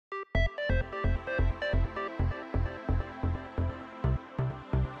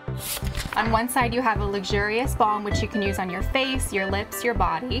On one side you have a luxurious balm which you can use on your face, your lips, your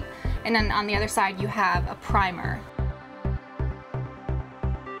body, and then on the other side you have a primer.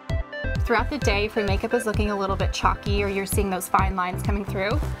 Throughout the day, if your makeup is looking a little bit chalky or you're seeing those fine lines coming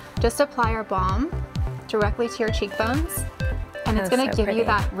through, just apply our balm directly to your cheekbones, and it's going to give you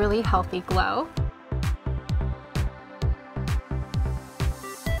that really healthy glow.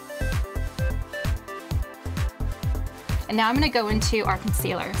 And now I'm going to go into our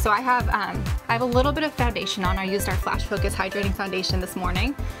concealer. So I have a little bit of foundation on. I used our Flash Focus Hydrating Foundation this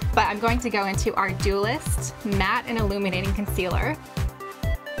morning, but I'm going to go into our Duelist Matte and Illuminating Concealer.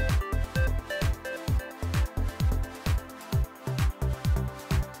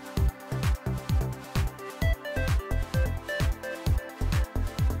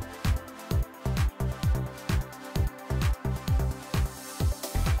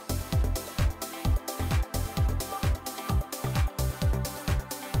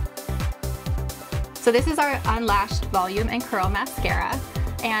 So this is our Unlashed Volume and Curl Mascara,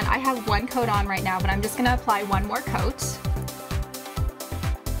 and I have one coat on right now, but I'm just going to apply one more coat.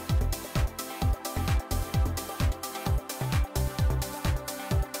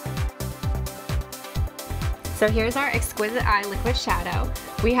 So here's our Exquisite Eye Liquid Shadow.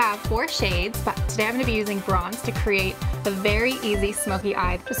 We have 4 shades, but today I'm going to be using bronze to create a very easy smoky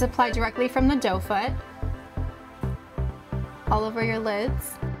eye. Just apply directly from the doe foot, all over your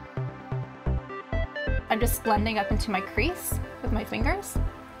lids. I'm just blending up into my crease with my fingers.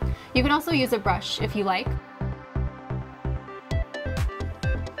 You can also use a brush if you like.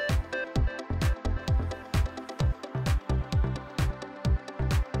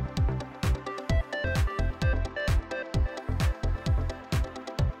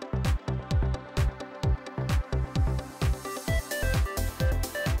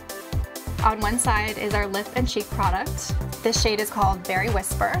 On one side is our lip and cheek product. This shade is called Berry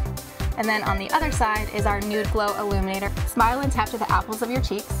Whisper. And then on the other side is our Nude Glow Illuminator. Smile and tap to the apples of your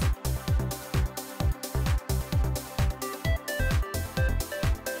cheeks.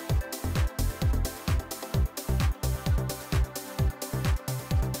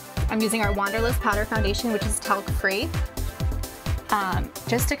 I'm using our Wanderlust Powder Foundation, which is talc free,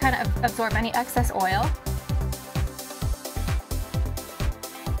 just to kind of absorb any excess oil.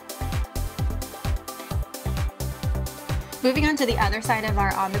 Moving on to the other side of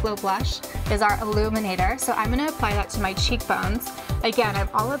our On The Glow blush is our illuminator. So I'm going to apply that to my cheekbones. Again, I'm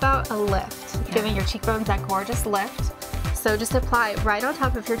all about a lift, giving your cheekbones that gorgeous lift. So just apply right on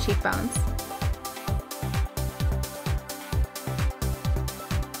top of your cheekbones.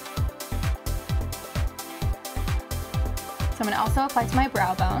 So I'm going to also apply to my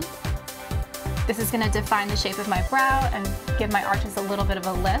brow bone. This is going to define the shape of my brow and give my arches a little bit of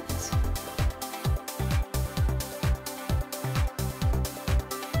a lift.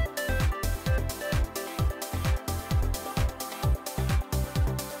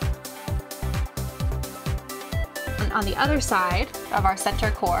 On the other side of our center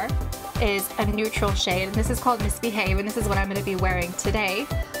core is a neutral shade, and this is called Misbehave, and this is what I'm going to be wearing today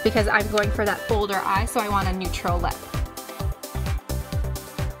because I'm going for that bolder eye, so I want a neutral lip.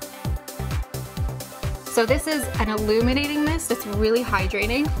 So this is an illuminating mist. It's really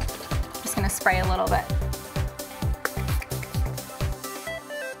hydrating. I'm just going to spray a little bit.